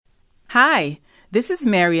Hi, this is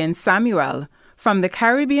Marian Samuel from the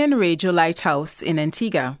Caribbean Radio Lighthouse in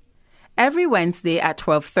Antigua. Every Wednesday at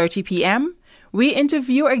 12:30 p.m., we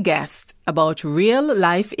interview a guest about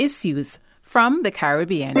real-life issues from the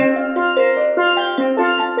Caribbean.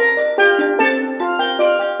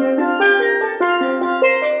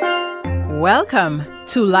 Welcome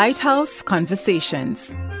to Lighthouse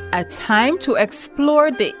Conversations, a time to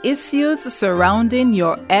explore the issues surrounding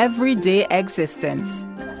your everyday existence,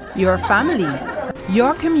 your family,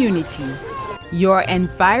 your community, your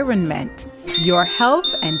environment, your health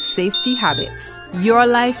and safety habits, your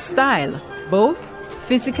lifestyle, both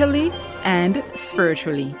physically and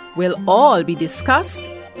spiritually, will all be discussed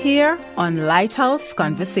here on Lighthouse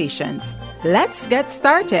Conversations. Let's get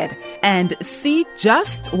started and see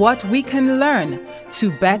just what we can learn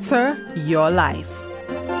to better your life.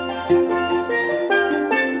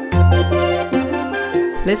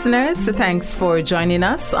 Listeners, thanks for joining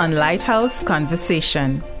us on Lighthouse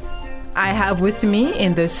Conversation. I have with me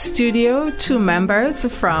in the studio two members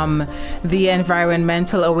from the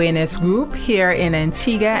Environmental Awareness Group here in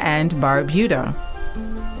Antigua and Barbuda.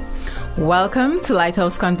 Welcome to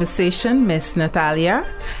Lighthouse Conversation, Miss Natalia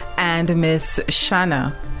and Miss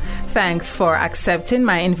Shanna. Thanks for accepting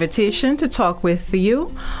my invitation to talk with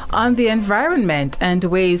you on the environment and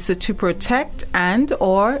ways to protect and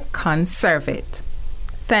or conserve it.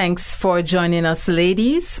 Thanks for joining us,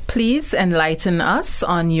 ladies. Please enlighten us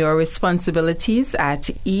on your responsibilities at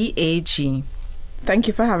EAG. Thank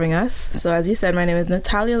you for having us. So as you said, my name is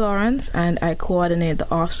Natalia Lawrence and I coordinate the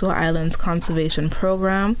Offshore Islands Conservation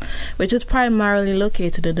Program, which is primarily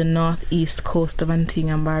located in the northeast coast of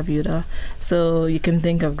Antigua and Barbuda. So you can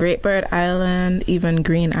think of Great Bird Island, even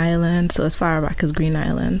Green Island, so as far back as Green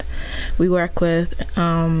Island. We work with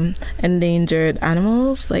endangered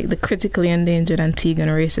animals, like the critically endangered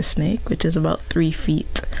Antiguan rhesus snake, which is about 3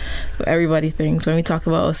 feet. Everybody thinks, when we talk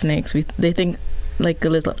about snakes, they think like a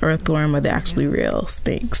little earthworm, but they're actually real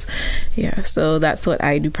snakes. Yeah, so that's what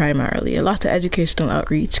I do primarily. A lot of educational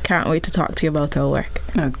outreach. Can't wait to talk to you about our work.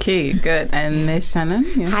 Okay, good. And Ms. Shannon?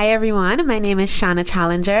 Yeah. Hi, everyone. My name is Shanna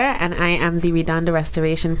Challenger, and I am the Redonda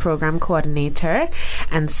Restoration Program Coordinator.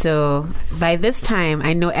 And so by this time,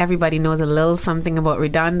 I know everybody knows a little something about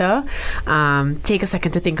Redonda. Take a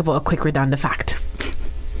second to think about a quick Redonda fact.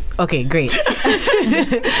 Okay, great. So,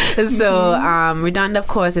 Redonda, of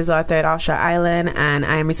course, is our third offshore island, and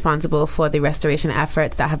I am responsible for the restoration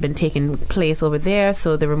efforts that have been taking place over there.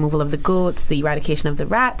 So, the removal of the goats, the eradication of the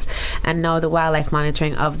rats, and now the wildlife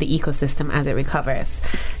monitoring of the ecosystem as it recovers.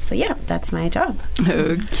 So, yeah, that's my job.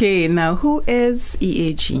 Okay, now who is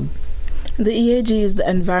EAG? The EAG is the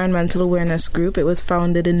Environmental Awareness Group. It was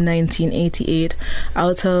founded in 1988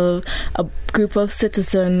 out of a group of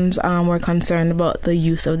citizens were concerned about the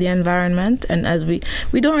use of the environment. And as we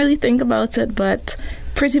don't really think about it, but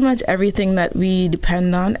pretty much everything that we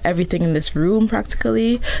depend on, everything in this room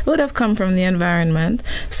practically, would have come from the environment.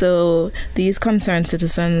 So these concerned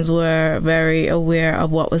citizens were very aware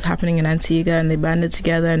of what was happening in Antigua, and they banded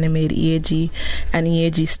together and they made EAG, and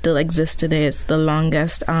EAG still exists today. It's the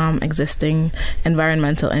longest existing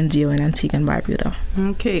environmental NGO in Antigua and Barbuda.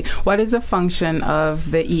 Okay. What is the function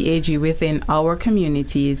of the EAG within our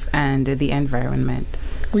communities and the environment?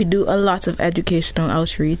 We do a lot of educational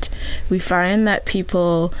outreach. We find that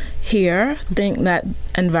people here think that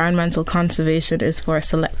environmental conservation is for a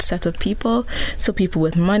select set of people. So people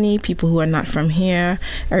with money, people who are not from here,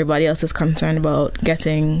 everybody else is concerned about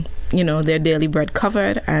getting, their daily bread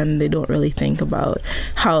covered, and they don't really think about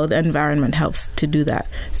how the environment helps to do that.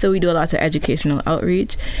 So we do a lot of educational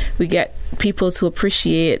outreach. We get people to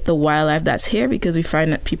appreciate the wildlife that's here, because we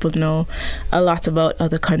find that people know a lot about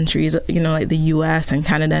other countries, like the US and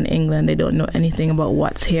Canada and England. They don't know anything about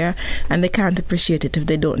what's here, and they can't appreciate it if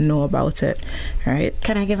they don't know about it, right?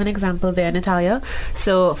 Can I give an example there, Natalia?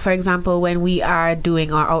 So, for example, when we are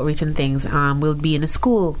doing our outreach and things, we'll be in a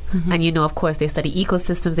school, and of course, they study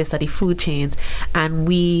ecosystems, they study food chains, and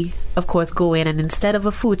we, of course, go in, and instead of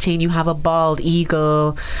a food chain, you have a bald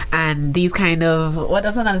eagle and these kind of, what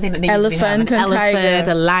is another thing that they elephant, an and elephant,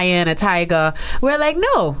 tiger. A lion, a tiger. We're like,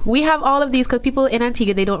 no, we have all of these, because people in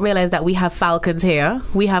Antigua, they don't realize that we have falcons here,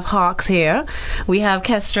 we have hawks here, we have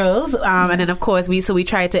kestrels, and then of course we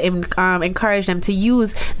try to encourage them to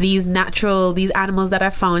use these animals that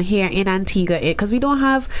are found here in Antigua, because we don't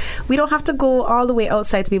have to go all the way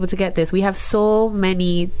outside to be able to get this. We have so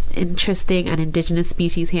many interesting and indigenous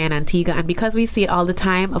species here in Antigua, and because we see it all the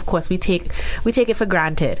time, of course we take it for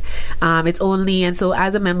granted. And so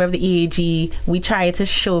as a member of the EAG, we try to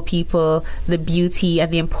show people the beauty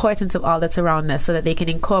and the importance of all that's around us, so that they can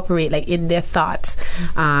incorporate like in their thoughts,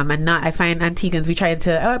 and not. I find Antiguans, we try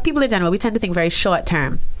to people in general, we tend to think very short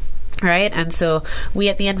term. Right, and so we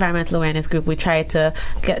at the Environmental Awareness Group, we try to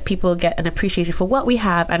get people get an appreciation for what we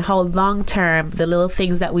have and how long term the little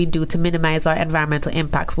things that we do to minimize our environmental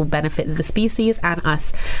impacts will benefit the species and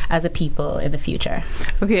us as a people in the future.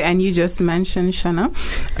 Okay, and you just mentioned, Shana,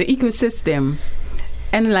 the ecosystem.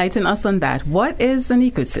 Enlighten us on that. What is an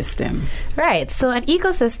ecosystem? Right. So an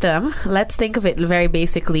ecosystem, let's think of it very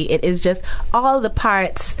basically. It is just all the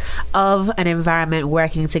parts of an environment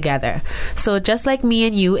working together. So just like me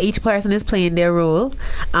and you, each person is playing their role.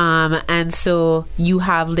 And so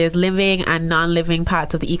there's living and non-living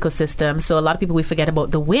parts of the ecosystem. So a lot of people, we forget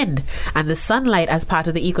about the wind and the sunlight as part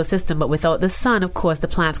of the ecosystem. But without the sun, of course, the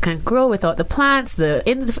plants can't grow. Without the plants, the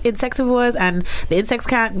insectivores and the insects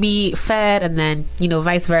can't be fed. And then,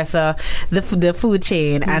 vice versa, the food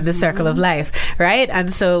chain and the circle of life, right?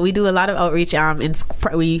 And so we do a lot of outreach.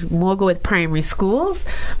 We more go with primary schools.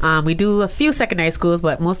 We do a few secondary schools,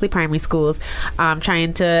 but mostly primary schools,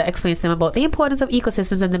 trying to explain to them about the importance of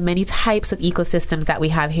ecosystems and the many types of ecosystems that we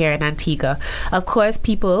have here in Antigua. Of course,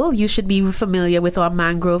 you should be familiar with our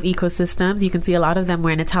mangrove ecosystems. You can see a lot of them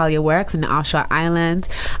where Natalia works in the offshore islands.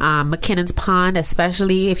 McKinnon's Pond,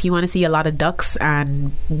 especially if you want to see a lot of ducks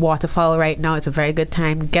and waterfowl right now, it's a very good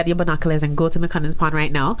time. Get your binoculars and go to McKinnon's Pond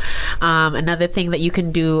right now. Another thing that you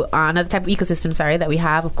can do, another type of ecosystem, that we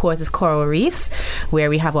have, of course, is coral reefs, where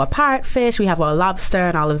we have our parrotfish, we have our lobster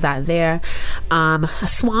and all of that there.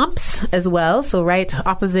 Swamps as well. So right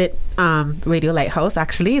opposite Radio Lighthouse,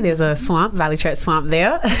 actually, there's a swamp, Valley Church Swamp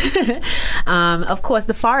there. Of course,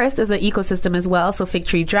 the forest is an ecosystem as well. So Fig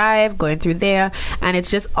Tree Drive, going through there. And it's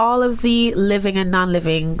just all of the living and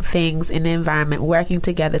non-living things in the environment working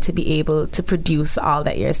together to be able to produce all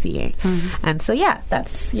that you're seeing. And so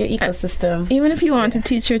that's your ecosystem. Even if you want to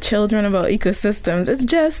teach your children about ecosystems,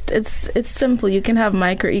 it's simple. You can have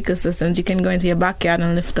micro ecosystems. You can go into your backyard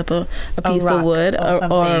and lift up a piece of wood or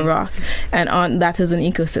a rock, and that is an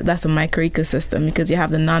ecosystem. That's a micro ecosystem, because you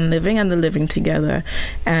have the non-living and the living together,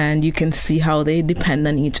 and you can see how they depend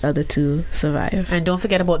on each other to survive. And don't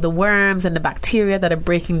forget about the worms and the bacteria that are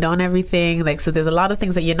breaking down everything. So there's a lot of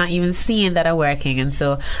things that you're not even seeing that are working. And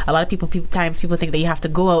so a lot of people think that you have to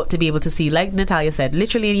go out to be able to see, like Natalia said,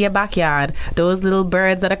 literally in your backyard, those little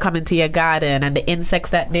birds that are coming to your garden and the insects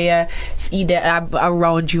that they are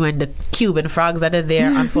around you and the Cuban frogs that are there,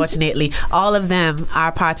 unfortunately, all of them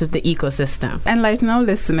are part of the ecosystem. Enlighten our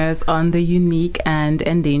listeners on the unique and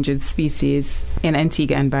endangered species in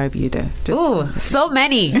Antigua and Barbuda. So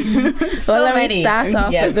many. Let me start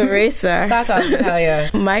off with the racer. Start off, Natalia.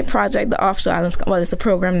 My project, the Offshore Islands, it's a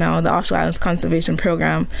program now, the Offshore Islands Conservation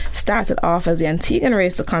Program, started off as the Antiguan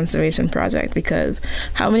Racer Conservation Project, because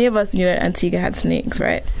how many of us knew that Antigua had snakes,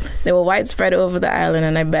 right? They were widespread over the island,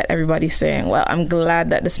 and I bet everybody's saying, well, I'm glad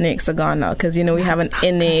that the snakes are gone now, because, we have an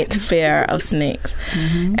innate fear of snakes.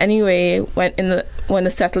 Anyway, when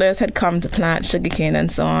the settlers had come to plant sugarcane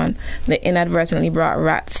and so on, they inadvertently brought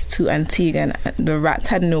rats to Antigua, and the rats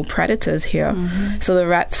had no predators here. So the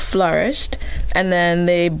rats flourished, and then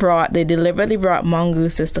they deliberately brought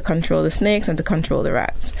mongooses to control the snakes and to control the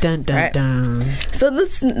rats. Dun, dun, right? dun. So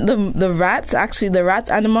the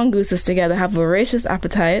rats and the mongooses together have voracious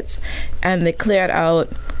appetites, and they cleared out.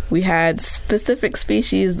 We had specific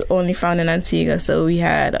species only found in Antigua. So we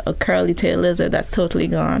had a curly-tailed lizard that's totally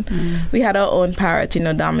gone. We had our own parrot.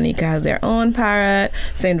 Dominica has their own parrot.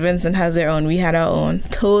 St. Vincent has their own. We had our own.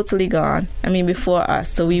 Totally gone. Before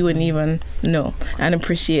us. So we wouldn't even know and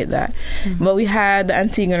appreciate that. But we had the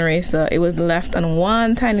Antiguan racer. It was left on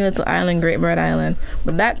one tiny little island, Great Bird Island.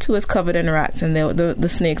 But that too was covered in rats, and the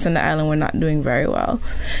snakes on the island were not doing very well.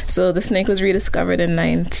 So the snake was rediscovered in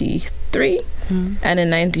 1993. And in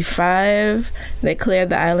 1995, they cleared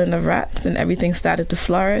the island of rats and everything started to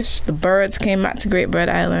flourish. The birds came back to Great Bird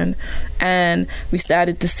Island, and we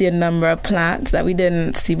started to see a number of plants that we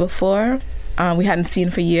didn't see before. We hadn't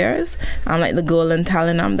seen for years, like the golden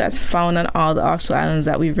talinum that's found on all the offshore islands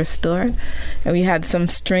that we've restored. And we had some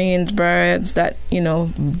strange birds that,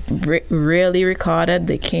 rarely recorded.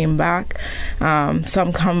 They came back.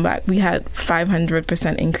 Some come back. We had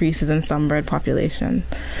 500% increases in some bird population.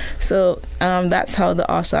 So that's how the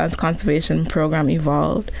Offshore Islands Conservation Program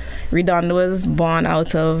evolved. Redondo was born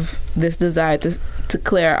out of this desire to to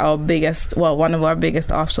clear one of our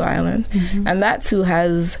biggest offshore islands. And that too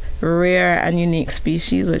has rare and unique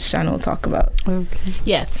species, which Shannon will talk about. Okay.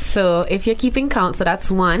 Yes, so if you're keeping count, so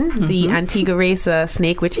that's one, the Antigua racer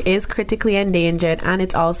snake, which is critically endangered, and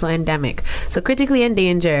it's also endemic. So critically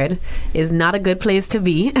endangered is not a good place to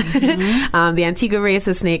be. The Antigua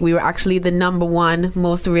racer snake, we were actually the number one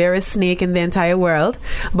most rarest snake in the entire world.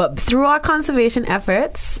 But through our conservation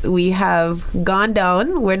efforts, we have gone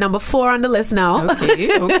down. We're number 4 on the list now.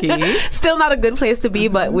 Okay. Still not a good place to be,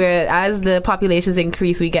 but as the populations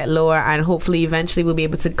increase, we get lower, and hopefully eventually we'll be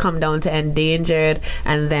able to come down to endangered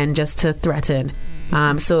and then just to threatened.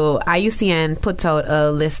 So IUCN puts out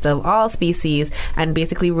a list of all species and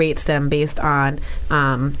basically rates them based on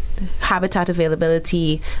habitat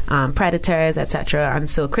availability, predators, etc. And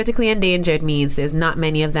so critically endangered means there's not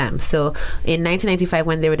many of them. So in 1995,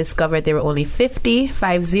 when they were discovered, there were only 50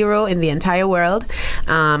 in the entire world.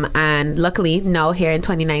 And luckily, now here in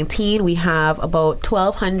 2019, we have about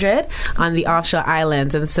 1,200 on the offshore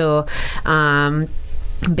islands. And so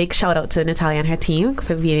big shout out to Natalia and her team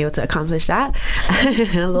for being able to accomplish that.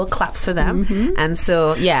 Little claps for them. And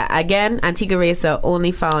so, again, Antigua racer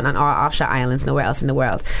only found on our offshore islands, nowhere else in the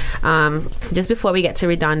world. Just before we get to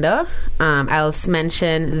Redonda, I'll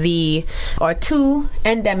mention our 2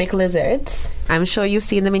 endemic lizards. I'm sure you've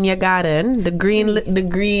seen them in your garden. The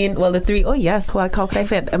 3. Oh yes, well, how could I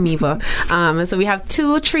fit amoeba? So we have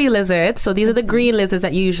 2 tree lizards. So these are the green lizards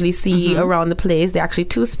that you usually see around the place. They're actually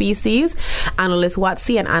 2 species, Anolis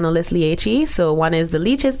wattsi and Anolis leachi. So one is the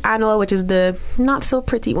Leach's annual, which is the not so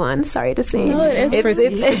pretty one. Sorry to say. No, it's pretty.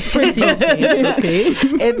 It's pretty. Okay.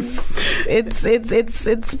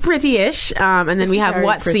 It's pretty-ish. And then we have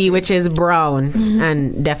wattsi, which is brown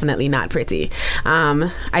and definitely not pretty.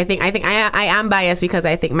 I think I am biased because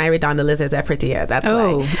I think my Redonda lizards are prettier. That's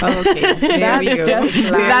why. Okay. There we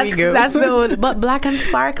go. That's the one, but black and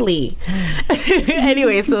sparkly.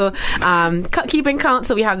 Anyway, so keeping count.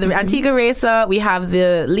 So we have the Antigua racer, we have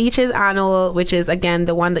the Leach's annual, which is again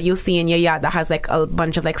the one that you'll see in your yard that has like a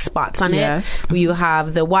bunch of like spots on it. You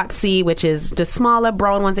have the wattsi, which is the smaller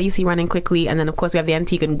brown ones that you see running quickly, and then of course we have the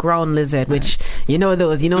Antiguan ground lizard, which you know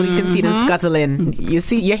you can see them scuttling. You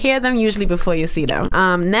hear them usually before you see them.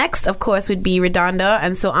 Next, of course, would be Redonda,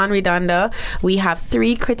 and so on Redonda we have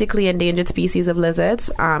 3 critically endangered species of lizards,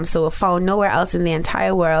 so found nowhere else in the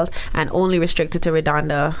entire world and only restricted to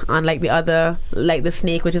Redonda. Unlike the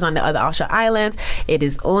snake, which is on the other offshore islands, it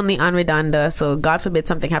is only on Redonda. So God forbid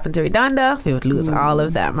something happened to Redonda, we would lose all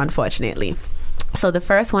of them, unfortunately. So the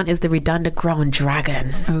first one is the Redonda ground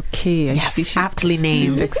dragon. Okay. Yes, aptly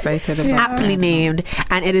named. She's excited about aptly named.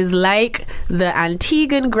 And it is like the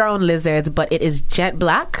Antiguan ground lizards, but it is jet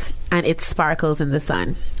black and it sparkles in the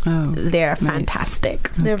sun. Oh, they're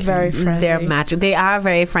fantastic. They're very friendly. They're magic. They are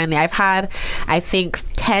very friendly. I've had, I think,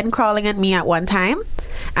 10 crawling at me at one time.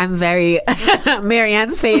 I'm very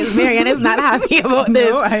Marianne's face. Marianne is not happy about this.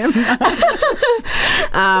 No, I am not.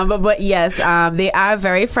 but yes, they are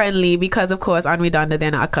very friendly because, of course, on Redonda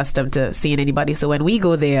they're not accustomed to seeing anybody. So when we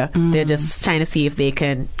go there, they're just trying to see if they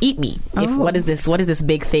can eat me. What is this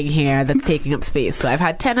big thing here that's taking up space? So I've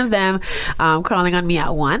had 10 of them crawling on me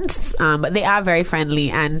at once. But they are very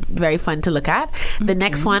friendly and very fun to look at. The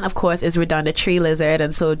next one, of course, is Redonda tree lizard,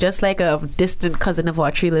 and so just like a distant cousin of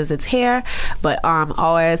our tree lizards here, but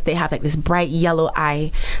ours, they have like this bright yellow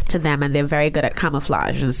eye to them, and they're very good at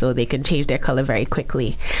camouflage, and so they can change their color very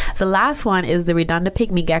quickly. The last one is the Redonda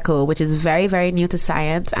pygmy gecko, which is very, very new to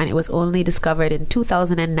science, and it was only discovered in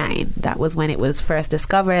 2009. That was when it was first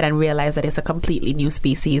discovered and realized that it's a completely new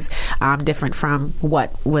species, different from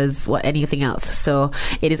what anything else. So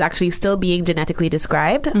it is actually still being genetically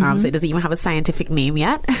described, so it doesn't even have a scientific name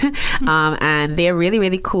yet. And they're really,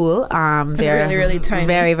 really cool. They're really, really tiny.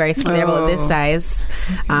 Very, very small. They're about this size,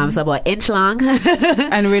 so about an inch long,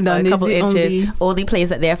 and Redonda a couple is the inches. Only place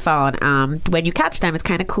that they're found. When you catch them, it's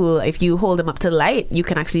kind of cool. If you hold them up to light, you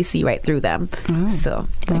can actually see right through them. So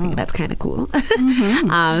I think that's kind of cool.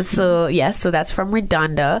 So yes, so that's from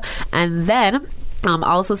Redonda, and then.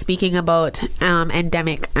 Also speaking about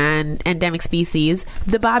endemic species,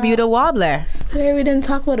 the Barbuda warbler. Hey, we didn't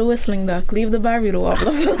talk about the whistling duck. Leave the Barbuda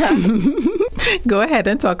warbler. Go ahead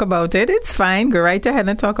and talk about it. It's fine. Go right ahead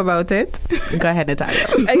and talk about it. Go ahead, Natalia.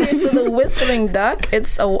 Okay, so the whistling duck,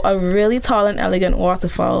 it's a really tall and elegant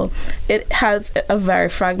waterfowl. It has a very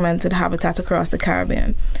fragmented habitat across the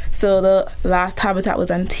Caribbean. So the last habitat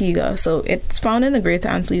was Antigua. So it's found in the Greater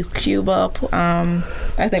Antilles, Cuba,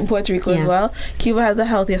 I think Puerto Rico as well. Cuba has the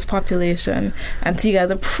healthiest population. Antigua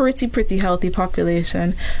has a pretty healthy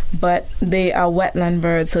population, but they are wetland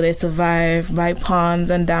birds, so they survive by ponds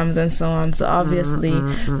and dams and so on. So obviously,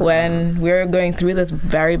 when we're going through this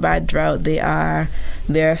very bad drought,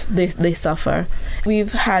 they suffer.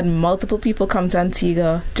 We've had multiple people come to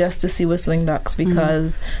Antigua just to see whistling ducks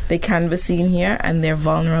because they can be seen here and they're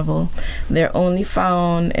vulnerable. They're only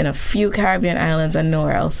found in a few Caribbean islands and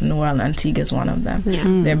nowhere else in the world. Antigua is one of them.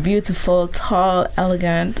 They're beautiful, tall,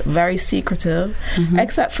 elegant, very secretive,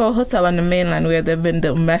 except for a hotel on the mainland where they've been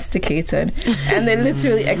domesticated and they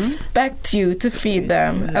literally expect you to feed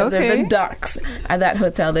them. The ducks at that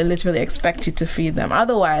hotel, they literally expect you to feed them.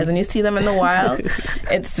 Otherwise, when you see them in the wild,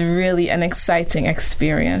 it's really an exciting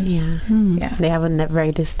experience. They have a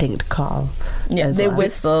very distinct call. They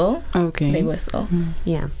whistle. They whistle.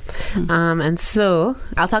 And so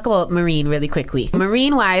I'll talk about marine really quickly.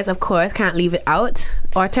 Marine wise, of course, can't leave it out.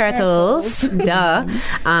 Or turtles, duh.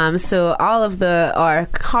 So all of our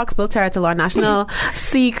hawksbill turtle, our national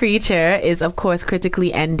sea creature, is of course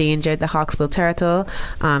critically endangered. The hawksbill turtle.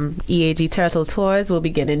 EAG turtle tours will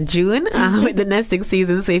begin in June with the nesting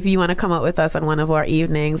season. So if you want to come out with us on one of our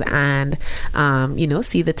evenings and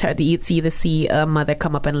see the sea mother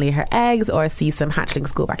come up and lay her eggs, or see some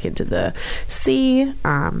hatchlings go back into the sea,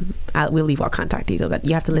 we'll leave our contact details.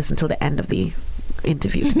 You have to listen till the end of the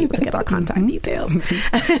interview to be able to get our contact details.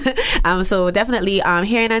 So definitely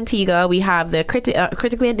here in Antigua we have the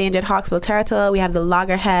critically endangered hawksbill turtle, we have the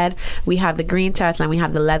loggerhead, we have the green turtle, and we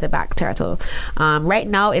have the leatherback turtle. Right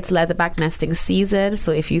now it's leatherback nesting season,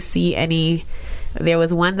 so if you see any, there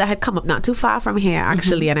was one that had come up not too far from here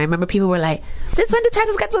actually, and I remember people were like, since when do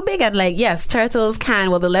turtles get so big? And like, yes, turtles can,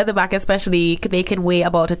 well, the leatherback especially, they can weigh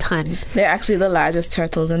about a ton. They're actually the largest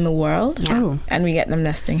turtles in the world, and we get them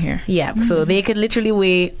nesting here. So they can literally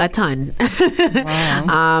weigh a ton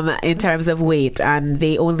in terms of weight, and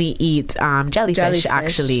they only eat jellyfish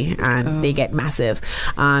actually, and they get massive.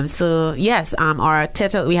 So yes, our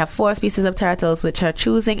turtle, we have 4 species of turtles which are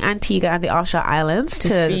choosing Antigua and the offshore islands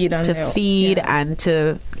to feed and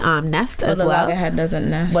to nest as well. The loggerhead doesn't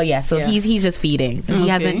nest. Well, so he's just feeding. He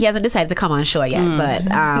hasn't decided to come on shore yet. But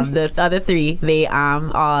the other 3, they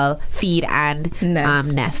all feed and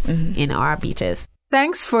nest in our beaches.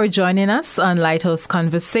 Thanks for joining us on Lighthouse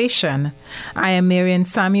Conversation. I am Marian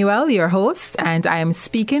Samuel, your host, and I am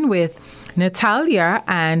speaking with Natalia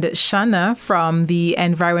and Shanna from the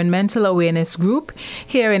Environmental Awareness Group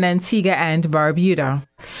here in Antigua and Barbuda.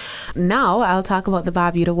 Now I'll talk about the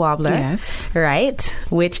Barbuda warbler. Yes. Right,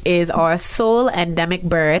 which is our sole endemic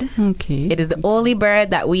bird. It is the only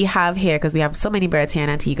bird that we have here, because we have so many birds here in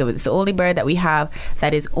Antigua, but it's the only bird that we have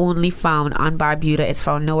that is only found on Barbuda. It's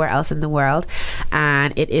found nowhere else in the world,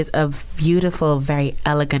 and it is a beautiful, very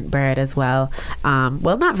elegant bird as well.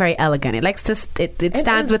 Well, not very elegant. It likes to it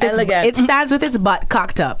stands with its butt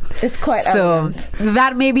cocked up. It's quite elegant. So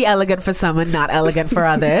that may be elegant for some and not elegant for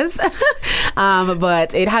others.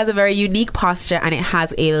 But it has a very unique posture, and it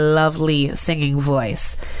has a lovely singing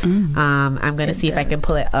voice. I'm going to see if I can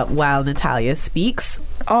pull it up while Natalia speaks.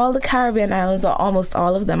 All the Caribbean islands, or almost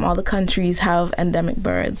all of them, all the countries have endemic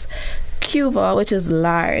birds. Cuba, which is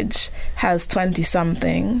large, has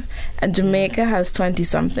 20-something, and Jamaica has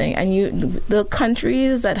 20-something. And the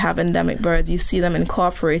countries that have endemic birds, you see them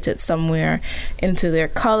incorporated somewhere into their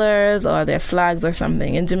colors or their flags or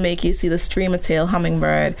something. In Jamaica, you see the streamer-tail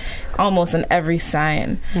hummingbird almost in every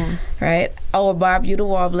sign, right? Our Barbuda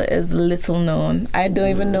warbler is little known. I don't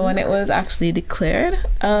even know when it was actually declared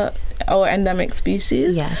our endemic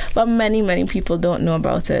species, but many people don't know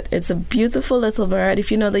about it. It's a beautiful little bird.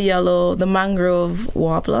 If you know the mangrove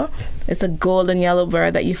warbler, it's a golden yellow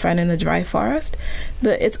bird that you find in the dry forest.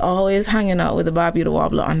 It's always hanging out with the Barbuda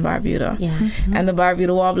warbler on Barbuda. And the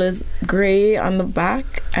Barbuda warbler is grey on the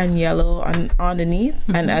back and yellow underneath,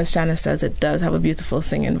 and as Shanna says, it does have a beautiful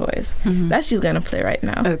singing voice that she's going to play right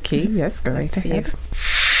now. Okay, yes, go right ahead.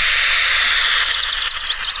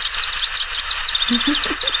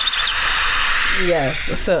 Yes,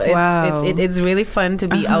 so it's really fun to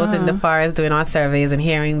be out in the forest doing our surveys and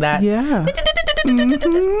hearing that.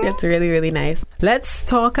 It's really, really nice. Let's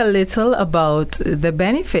talk a little about the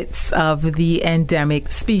benefits of the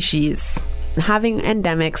endemic species. Having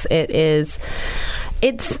endemics,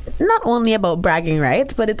 it's not only about bragging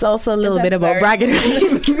rights, but it's also a little bit about bragging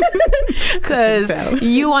rights. Because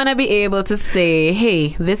you want to be able to say, hey,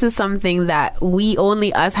 this is something that we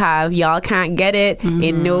only us have. Y'all can't get it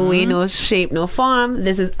in no way, no shape, no form.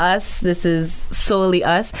 This is us. This is solely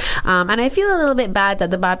us. And I feel a little bit bad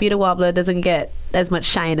that the Barbuda warbler doesn't get as much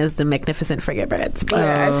shine as the magnificent frigate birds. But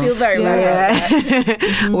I feel very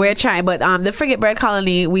bad. we're trying, but the frigate bird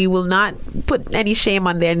colony, we will not put any shame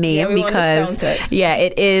on their name because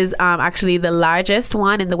it is actually the largest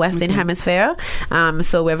one in the Western Hemisphere.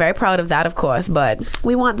 So we're very proud of that, of course, but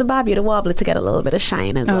we want the Barbuda warbler to get a little bit of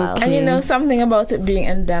shine as well. And you know something about it being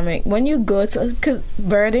endemic, when you go to, because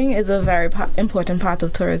birding is a very important part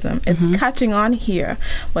of tourism. It's catching on here,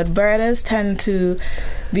 but birders tend to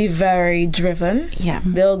be very driven.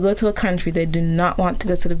 They'll go to a country, they do not want to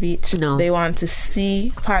go to the beach. They want to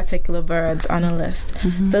see particular birds on a list.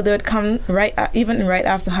 So they would come even right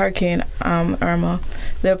after Hurricane Irma.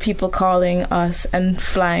 There are people calling us and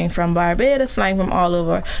flying from Barbados, flying from all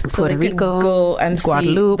over, so they could go and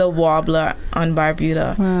Guadeloupe. see the warbler on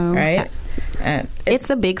Barbuda, right? And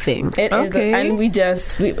it's a big thing. It is,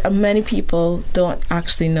 and many people don't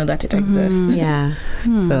actually know that it exists.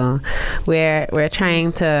 So we're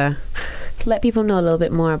trying to let people know a little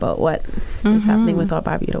bit more about what is happening with our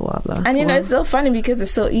Barbuda warbler. And it's so funny because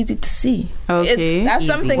it's so easy to see. That's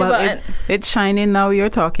something about it's shining now you're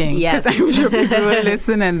talking. Yes. I'm sure people will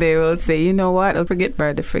listen and they will say, you know what, the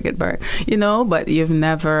frigate bird, but you've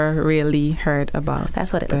never really heard about.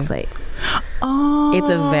 That's what it looks like. Oh,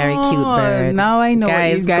 it's a very cute bird. Now I know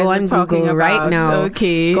guys, what you guys go on are talking Google about. right now.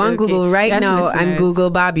 Go on Google right now and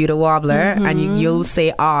Google Barbuda warbler, and you'll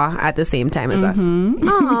say "ah" at the same time as us.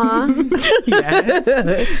 Yes.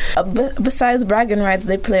 Besides bragging rights,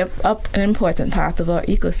 they play up an important part of our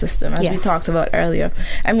ecosystem, as we talked about earlier.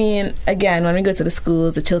 I mean, again, when we go to the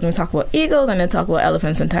schools, the children talk about eagles and they talk about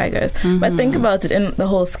elephants and tigers. But think about it in the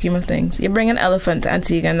whole scheme of things. You bring an elephant to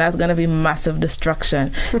Antigua, and that's going to be massive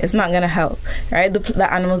destruction. It's not going to help, right?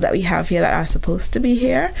 The animals that we have here that are supposed to be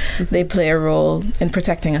here, they play a role in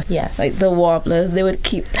protecting us. Yes. Like the warblers, they would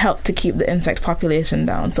help to keep the insect population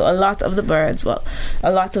down. So a lot of the birds, a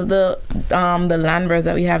lot of the land birds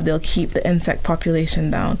that we have, they'll keep the insect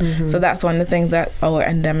population down. So that's one of the things that our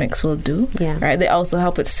endemics will do. Right? They also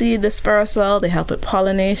help with seed dispersal. They help with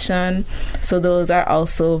pollination. So those are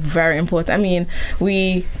also very important. I mean,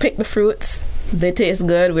 we pick the fruits. They taste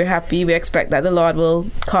good. We're happy. We expect that the Lord will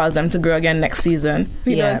cause them to grow again next season.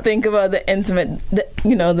 We don't think about the intimate,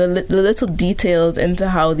 the little details into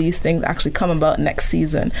how these things actually come about next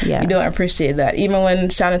season. We don't appreciate that. Even when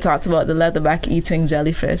Shannon talks about the leatherback eating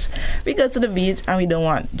jellyfish, we go to the beach and we don't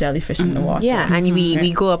want jellyfish in the water. And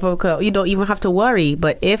we go up. You don't even have to worry.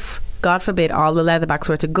 But if God forbid all the leatherbacks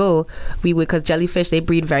were to go, we would, because jellyfish, they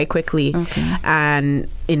breed very quickly and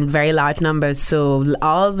in very large numbers. So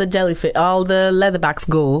all the leatherbacks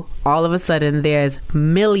go, all of a sudden there's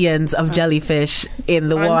millions of jellyfish in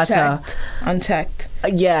the water. Unchecked.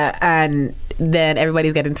 And then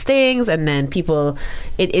everybody's getting stings, and then people,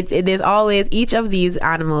 there's always, each of these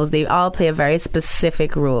animals, they all play a very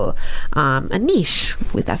specific role, a niche.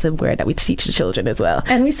 That's a word that we teach the children as well.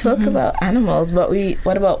 And we spoke about animals, but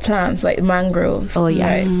what about plants like mangroves? Oh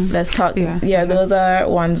yes. Right? Let's talk. Those are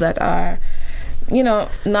ones that are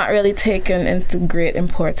not really taken into great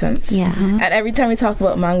importance. And every time we talk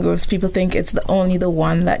about mangroves, people think it's only the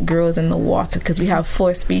one that grows in the water, because we have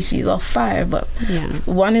 4 species or 5, but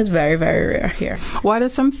one is very, very rare here. What are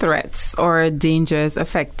some threats or dangers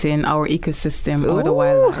affecting our ecosystem or the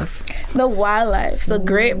wildlife? The wildlife. So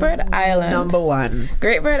Great Bird Island. Number 1.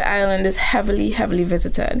 Great Bird Island is heavily, heavily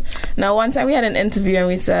visited. Now, one time we had an interview and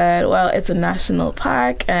we said, well, it's a national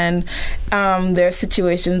park, and there are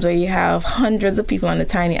situations where you have hundreds of people on a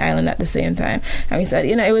tiny island at the same time. And we said,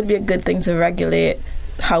 it would be a good thing to regulate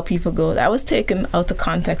how people go. That was taken out of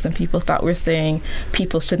context, and people thought we're saying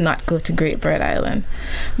people should not go to Great Bird Island.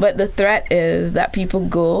 But the threat is that people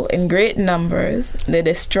go in great numbers, they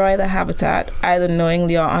destroy the habitat, either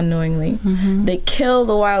knowingly or unknowingly. They kill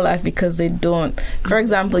the wildlife because they don't. For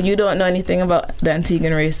example, you don't know anything about the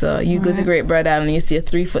Antiguan racer. You go to Great Bird Island and you see a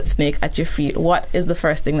 3-foot snake at your feet. What is the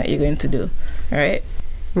first thing that you're going to do? Right?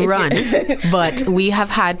 Run. But we have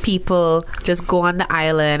had people just go on the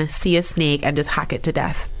island, see a snake, and just hack it to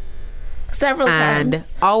death. Several times. And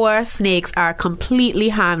our snakes are completely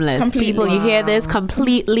harmless. People, you hear this?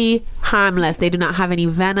 Completely harmless. They do not have any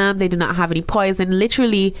venom. They do not have any poison.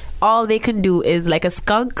 Literally, all they can do is, like a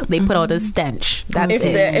skunk, they put out a stench. That's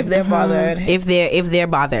it. If they're bothered. If they're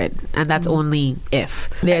bothered. And that's only if.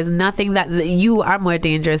 There's nothing that... You are more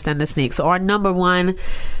dangerous than the snake. So our number one...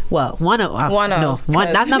 Well,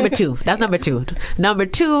 that's number 2. That's number 2. Number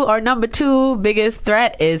 2 biggest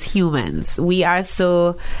threat is humans. We are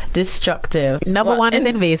so destructive destructive. Number one is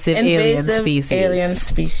invasive alien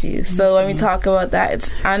species. So when we talk about that,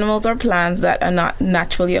 it's animals or plants that are not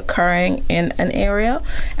naturally occurring in an area,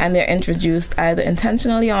 and they're introduced either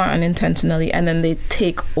intentionally or unintentionally, and then they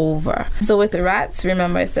take over. So with the rats,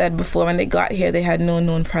 remember I said before, when they got here, they had no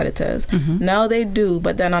known predators. Now they do,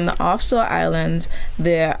 but then on the offshore islands,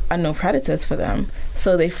 there are no predators for them.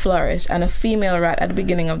 So they flourish. And a female rat at the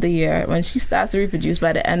beginning of the year, when she starts to reproduce,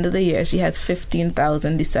 by the end of the year, she has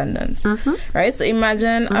 15,000 descendants. Right? So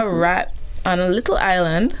imagine a rat on a little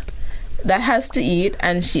island that has to eat,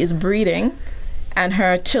 and she is breeding, and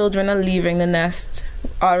her children are leaving the nest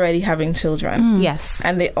already having children. Yes.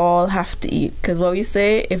 And they all have to eat. Because what we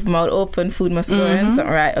say, if mouth open, food must go in. So,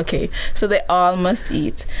 right, okay. So they all must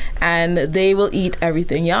eat. And they will eat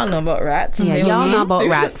everything. Y'all know about rats. Yeah, y'all know about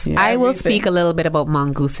rats. I will speak a little bit about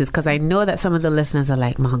mongooses, because I know that some of the listeners are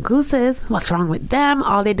like, mongooses? What's wrong with them?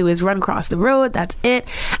 All they do is run across the road. That's it.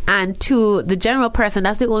 And to the general person,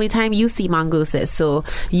 that's the only time you see mongooses. So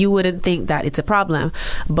you wouldn't think that it's a problem.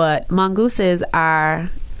 But mongooses are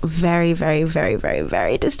very, very, very, very,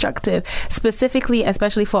 very destructive, specifically,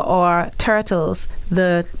 especially for our turtles.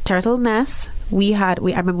 The turtle nests, I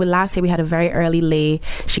remember last year we had a very early lay.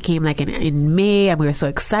 She came like in May, and we were so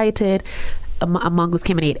excited. A mongoose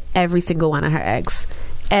came and ate every single one of her eggs.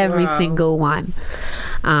 Every single one.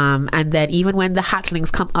 And then even when the hatchlings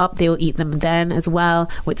come up, they will eat them then as well.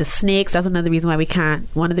 With the snakes, that's one of the reasons why we can't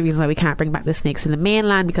bring back the snakes in the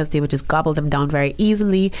mainland, because they would just gobble them down very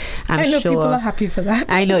easily. I know people are happy for that.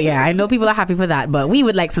 I know people are happy for that, but we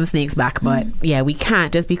would like some snakes back. But yeah, we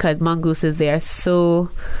can't, just because mongooses, they are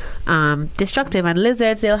so destructive. And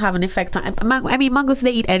lizards, they'll have an effect on, mongooses,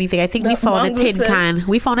 they eat anything. I think we found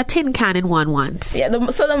a tin can in one once. Yeah,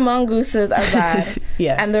 so the mongooses are bad.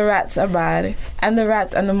 Yeah. And the rats are bad. And the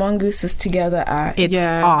rats and the mongooses together are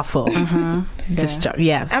awful. I'm just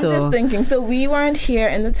thinking, so we weren't here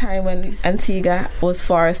in the time when Antigua was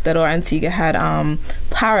forested, or Antigua had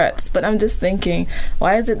parrots, but I'm just thinking,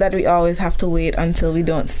 why is it that we always have to wait until we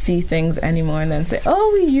don't see things anymore and then say,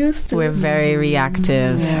 oh, we used to? We're very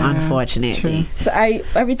reactive, unfortunately. True. So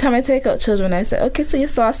every time I take out children, I say, okay, so you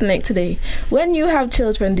saw a snake today. When you have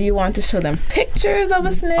children, do you want to show them pictures of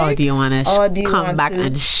a snake? Or do you want to come back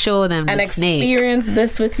and show them the snake? And experience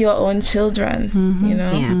this with your own children, you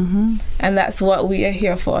know? Yeah. And that's what we are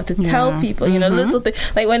here for, to tell people, you know, little things.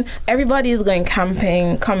 Like when everybody is going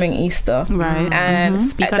camping coming Easter. Right. And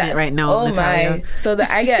speak on it right now, oh Natalia. My. So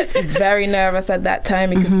that I get very nervous at that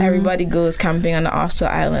time, because everybody goes camping on the offshore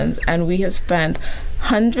islands, and we have spent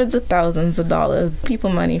hundreds of thousands of dollars, people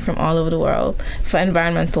money from all over the world, for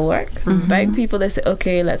environmental work. Beg people, they say,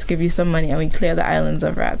 okay, let's give you some money, and we clear the islands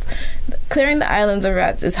of rats. Clearing the islands of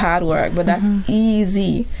rats is hard work, but that's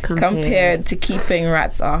easy compared to keeping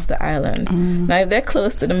rats off the island. Now, if they're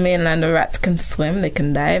close to the mainland, the rats can swim, they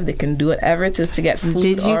can dive, they can do whatever it is to get food.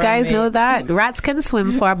 Did you guys know that? Rats can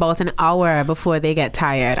swim for about an hour before they get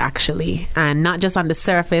tired, actually. And not just on the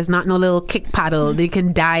surface, not no little kick paddle. They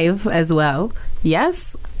can dive as well.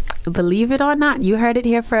 Yes, believe it or not, you heard it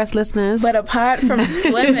here first, listeners. But apart from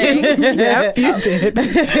swimming, yep, you did.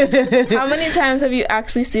 How many times have you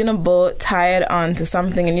actually seen a boat tied onto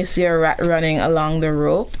something and you see a rat running along the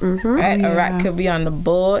rope? Right? A rat could be on the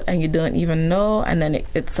boat and you don't even know, and then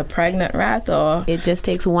it's a pregnant rat, or it just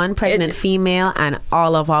takes one pregnant female and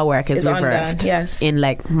all of our work is reversed. Yes, in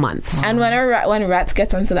like months. And when rats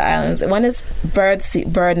get onto the islands, when it's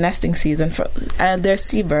bird nesting season, for they're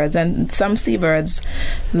seabirds, and some seabirds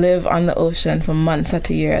live on the ocean for months at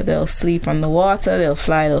a year. They'll sleep on the water, they'll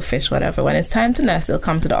fly, they'll fish, whatever. When it's time to nest, they'll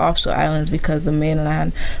come to the offshore islands, because the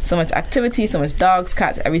mainland, so much activity, so much dogs,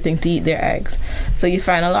 cats, everything to eat their eggs. So you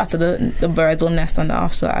find a lot of the birds will nest on the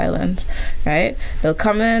offshore islands, right? They'll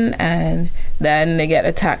come in and then they get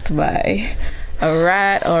attacked by a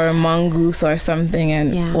rat or a mongoose or something,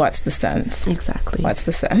 and what's the sense? Exactly. What's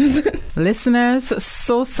the sense? Listeners,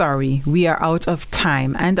 so sorry, we are out of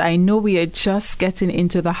time, and I know we are just getting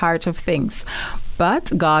into the heart of things.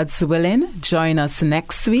 But God's willing, join us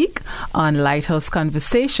next week on Lighthouse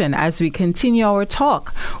Conversation as we continue our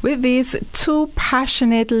talk with these two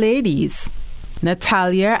passionate ladies,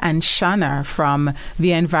 Natalia and Shana from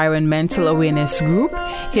the Environmental Awareness Group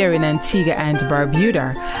here in Antigua and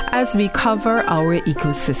Barbuda, as we cover our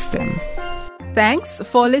ecosystem. Thanks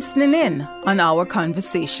for listening in on our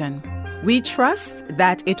conversation. We trust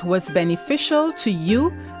that it was beneficial to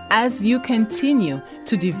you as you continue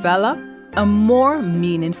to develop a more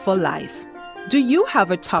meaningful life. Do you have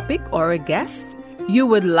a topic or a guest you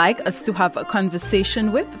would like us to have a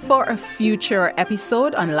conversation with for a future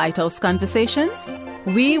episode on Lighthouse Conversations?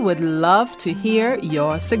 We would love to hear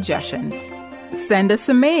your suggestions. Send us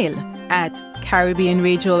a mail at Caribbean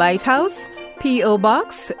Radio Lighthouse, P.O.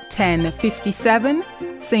 Box 1057,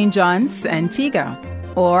 St. John's, Antigua,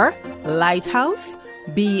 or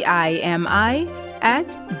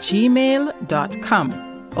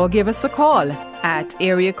lighthousebimi@gmail.com, or give us a call at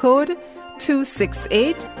area code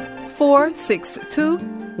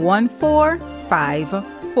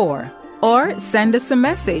 268-462-1454, or send us a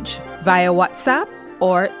message via WhatsApp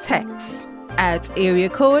or text at area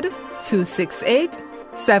code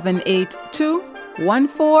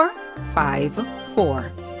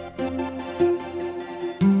 268-782-1454.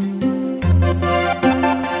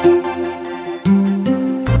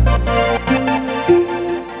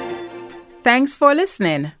 Thanks for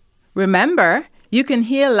listening. Remember, you can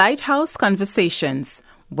hear Lighthouse Conversations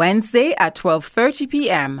Wednesday at 12:30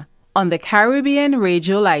 p.m. on the Caribbean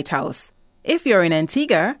Radio Lighthouse. If you're in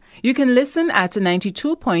Antigua, you can listen at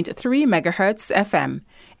 92.3 MHz FM.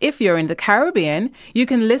 If you're in the Caribbean, you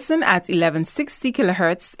can listen at 1160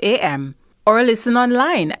 kHz AM, or listen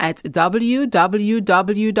online at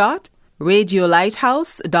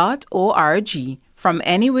www.radiolighthouse.org from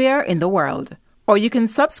anywhere in the world. Or you can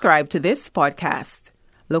subscribe to this podcast.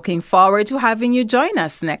 Looking forward to having you join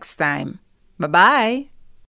us next time. Bye-bye.